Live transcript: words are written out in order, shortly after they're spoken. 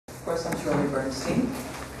course, I'm Shirley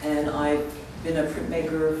and I've been a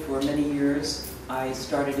printmaker for many years. I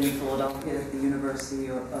started in Philadelphia at the University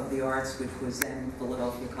of the Arts, which was then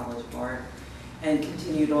Philadelphia College of Art, and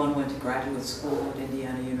continued on, went to graduate school at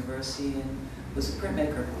Indiana University, and was a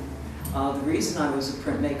printmaker. The reason I was a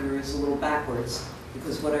printmaker is a little backwards,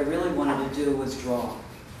 because what I really wanted to do was draw.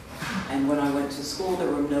 And when I went to school, there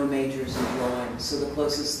were no majors in drawing, so the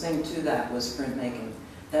closest thing to that was printmaking.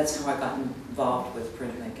 That's how I got involved with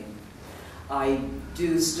printmaking. I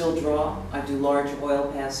do still draw. I do large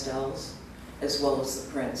oil pastels, as well as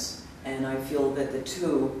the prints. And I feel that the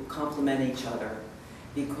two complement each other,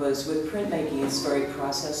 because with printmaking, it's very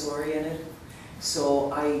process-oriented.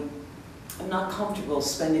 So I'm not comfortable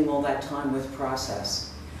spending all that time with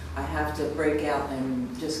process. I have to break out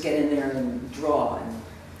and just get in there and draw and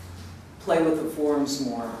play with the forms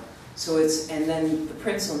more. So and then the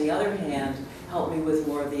prints, on the other hand, help me with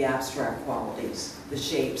more of the abstract qualities, the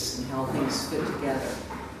shapes and how things fit together.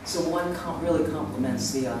 So one really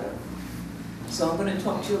complements the other. So I'm going to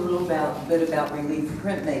talk to you a bit about relief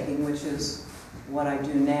printmaking, which is what I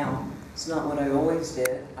do now. It's not what I always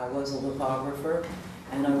did. I was a lithographer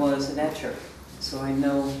and I was an etcher, so I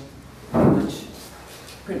know pretty much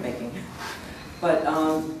printmaking. But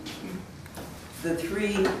the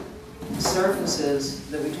three surfaces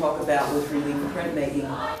that we talk about with relief printmaking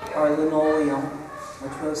are linoleum,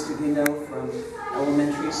 which most of you know from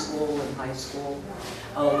elementary school and high school.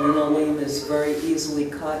 Linoleum is very easily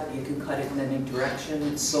cut. You can cut it in any direction.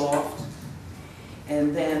 It's soft.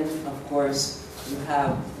 And then, of course, you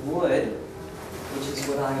have wood, which is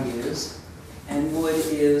what I use. And wood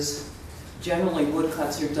is, generally wood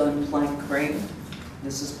cuts are done plank crane.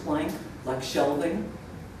 This is plank, like shelving.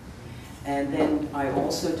 And then I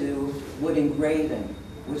also do wood engraving,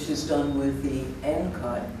 which is done with the end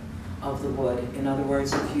cut of the wood. In other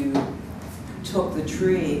words, if you took the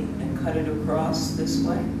tree and cut it across this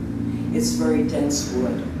way, it's very dense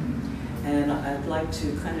wood. And I'd like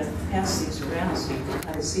to kind of pass these around so you can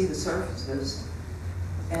kind of see the surfaces.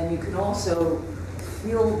 And you can also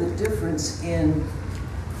feel the difference in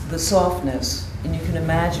the softness. And you can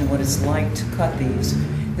imagine what it's like to cut these.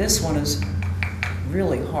 This one is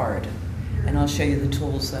really hard. And I'll show you the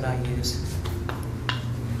tools that I use.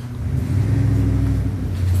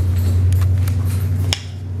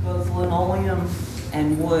 Both linoleum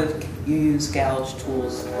and wood, you use gouge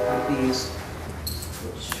tools like these,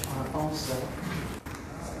 which are also,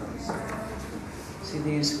 see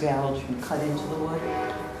these gouge and cut into the wood?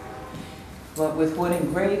 But with wood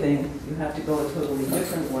engraving, you have to go a totally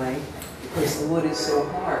different way because the wood is so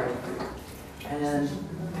hard. And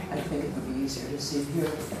I think it would be easier to see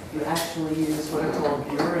here. You actually use what are called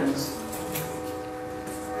burins,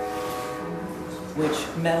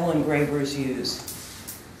 which metal engravers use.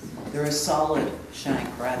 They're a solid shank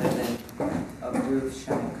rather than a grooved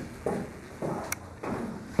shank.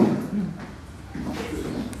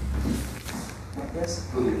 Like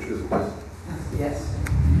this? Yes.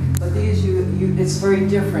 But these, it's very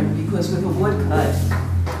different because with a wood cut,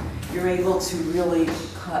 you're able to really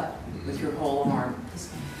cut with your whole arm.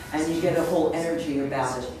 And you get a whole energy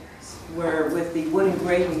about it. Where with the wood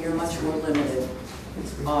engraving, you're much more limited.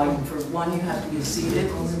 For one, you have to be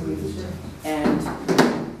seated, and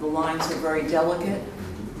the lines are very delicate,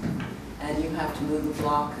 and you have to move the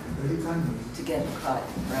block to get the cut,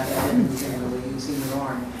 rather than really using your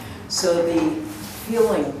arm. So the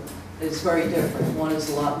feeling is very different. One is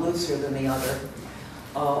a lot looser than the other.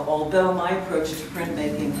 Although my approach to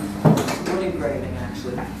printmaking, wood engraving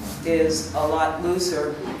actually, is a lot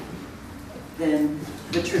looser than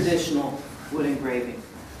the traditional wood engraving.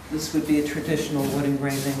 This would be a traditional wood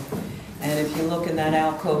engraving. And if you look in that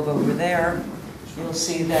alcove over there, you'll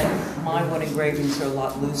see that my wood engravings are a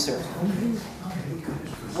lot looser.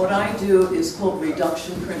 What I do is called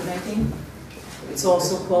reduction printmaking. It's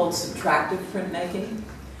also called subtractive printmaking.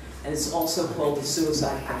 And it's also called the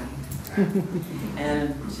suicide print.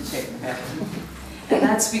 And she's shaking her head. And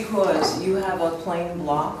that's because you have a plain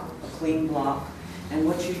block, a clean block, and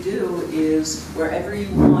what you do is wherever you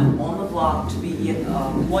want on the block to be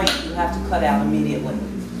white, you have to cut out immediately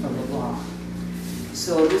from the block.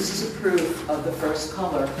 So this is a proof of the first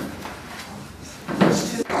color.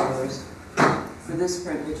 There's two colors for this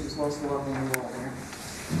print, which is also up on the wall there.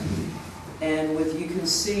 And you can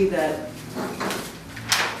see that.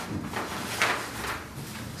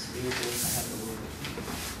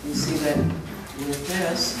 You see that with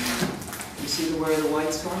this, you see where the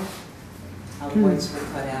whites were? How the whites were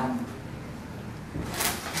cut out.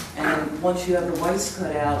 And once you have the whites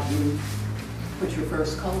cut out, you put your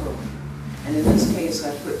first color on. And in this case,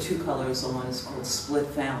 I put two colors on. It's called split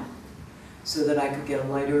found. so that I could get a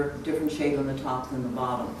lighter, different shade on the top than the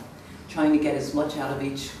bottom, trying to get as much out of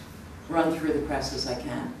each run through the press as I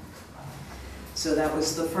can. So that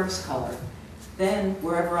was the first color. Then,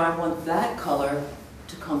 wherever I want that color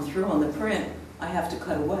to come through on the print, I have to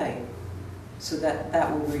cut away, so that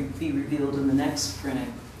that will be revealed in the next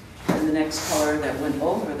printing. And the next color that went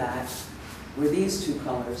over that were these two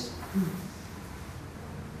colors.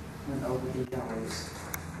 Went over the yellows.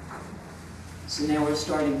 So now we're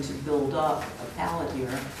starting to build up a palette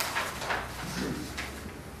here.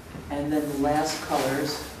 And then the last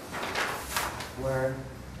colors were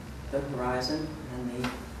the horizon and the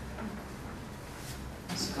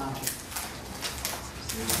sky.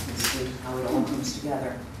 So you can see how it all comes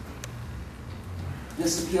together.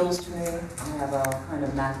 This appeals to me. I have a kind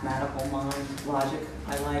of mathematical mind, logic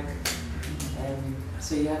I like. And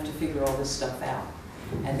so you have to figure all this stuff out.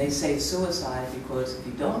 And they say suicide because if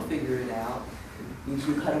you don't figure it out, you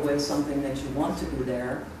can cut away something that you want to be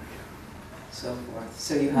there, so forth.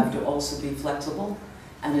 So you have to also be flexible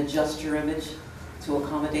and adjust your image to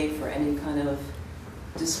accommodate for any kind of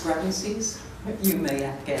discrepancies you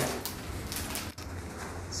may get.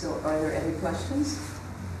 So are there any questions?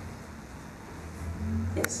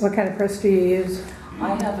 Yes? What kind of press do you use? I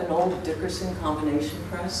have an old Dickerson combination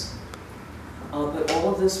press, but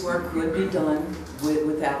all of this work could be done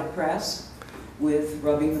without a press, with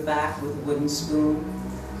rubbing the back with a wooden spoon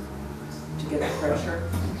to get the pressure.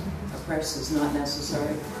 A press is not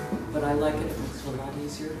necessary, but I like it. It makes it a lot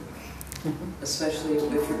easier, especially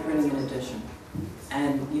if you're printing an edition.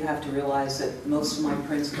 And you have to realize that most of my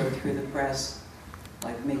prints go through the press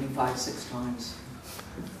like maybe 5-6 times.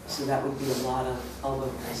 So that would be a lot of elbow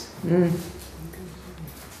grease.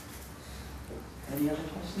 Any other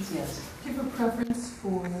questions? Yes. Do you have a preference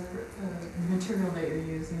for the material that you're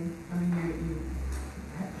using? I mean,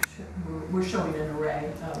 we're showing an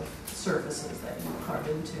array of surfaces that you carve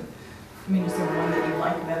into. I mean, is there one that you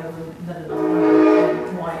like better than another,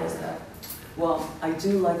 and why is that? Well, I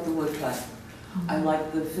do like the wood cut. I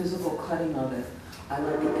like the physical cutting of it. I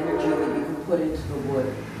like the energy that you can put into the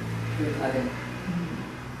wood through cutting.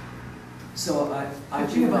 So I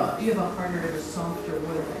do. You have a harder and a softer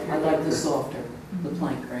wood. I like the softer, the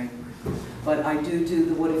plank grain. But I do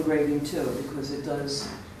the wood engraving too, because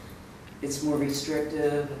it's more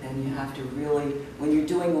restrictive, and you have to really, when you're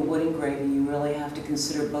doing a wood engraving, you really have to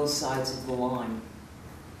consider both sides of the line,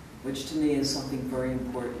 which to me is something very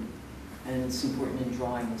important, and it's important in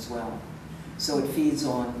drawing as well. So it feeds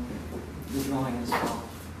on the drawing as well.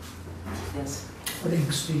 Yes? What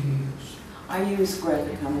inks do you use? I use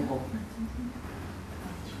graphic chemical,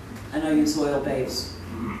 and I use oil base.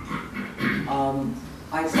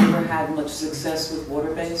 I've never had much success with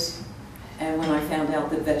water base, and when I found out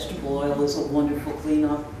that vegetable oil is a wonderful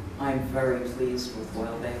cleanup, I'm very pleased with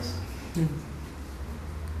oil base.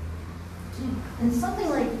 And something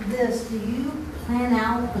like this, do you plan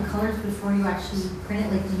out the colors before you actually print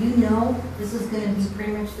it? Like, do you know this is going to be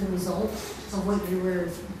pretty much the result of what you were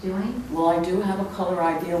doing? Well, I do have a color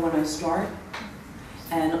idea when I start,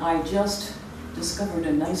 and I just discovered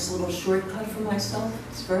a nice little shortcut for myself.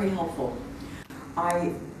 It's very helpful.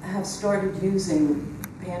 I have started using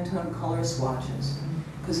Pantone color swatches,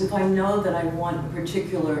 because if I know that I want a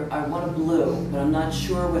blue, but I'm not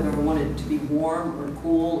sure whether I want it to be warm or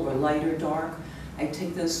cool or light or dark, I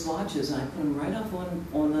take those swatches and I put them right up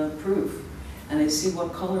on the proof, and I see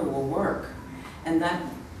what color will work. And that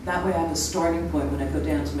way I have a starting point when I go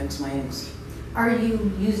down to mix my inks. Are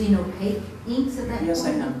you using opaque inks at that point? Yes,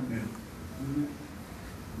 I am.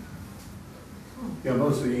 Yeah,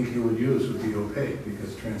 most of the ink you would use would be opaque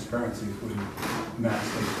because transparencies wouldn't match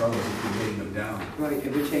those colors if you laid them down. Right,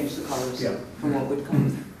 it would change the colors from what would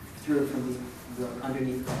come through from the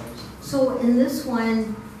underneath colors. So in this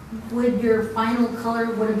one, would your final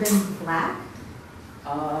color would have been black,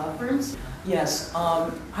 for instance? Yes,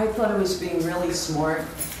 I thought I was being really smart,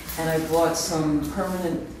 and I bought some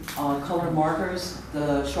permanent color markers,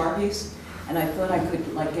 the Sharpies, and I thought I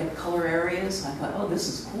could like get color areas. I thought, oh, this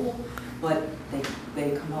is cool, but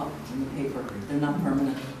they come up in the paper. They're not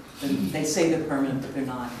permanent. They say they're permanent, but they're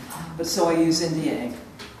not. But so I use India ink,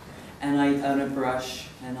 and I own a brush,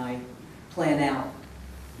 and I plan out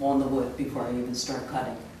on the wood before I even start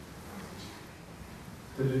cutting.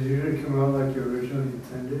 Does it usually come out like you originally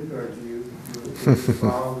intended, or do you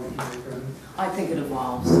evolve? I think it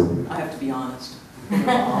evolves. I have to be honest. It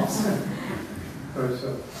evolves. Or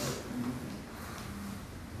so?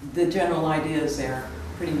 The general idea is there,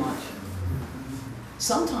 pretty much.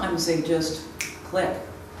 Sometimes they just click,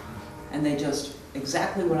 and they just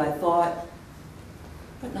exactly what I thought,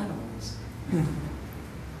 but not always.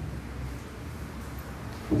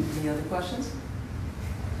 Any other questions?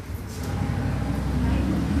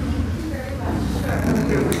 Thank you very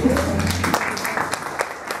much. Sure.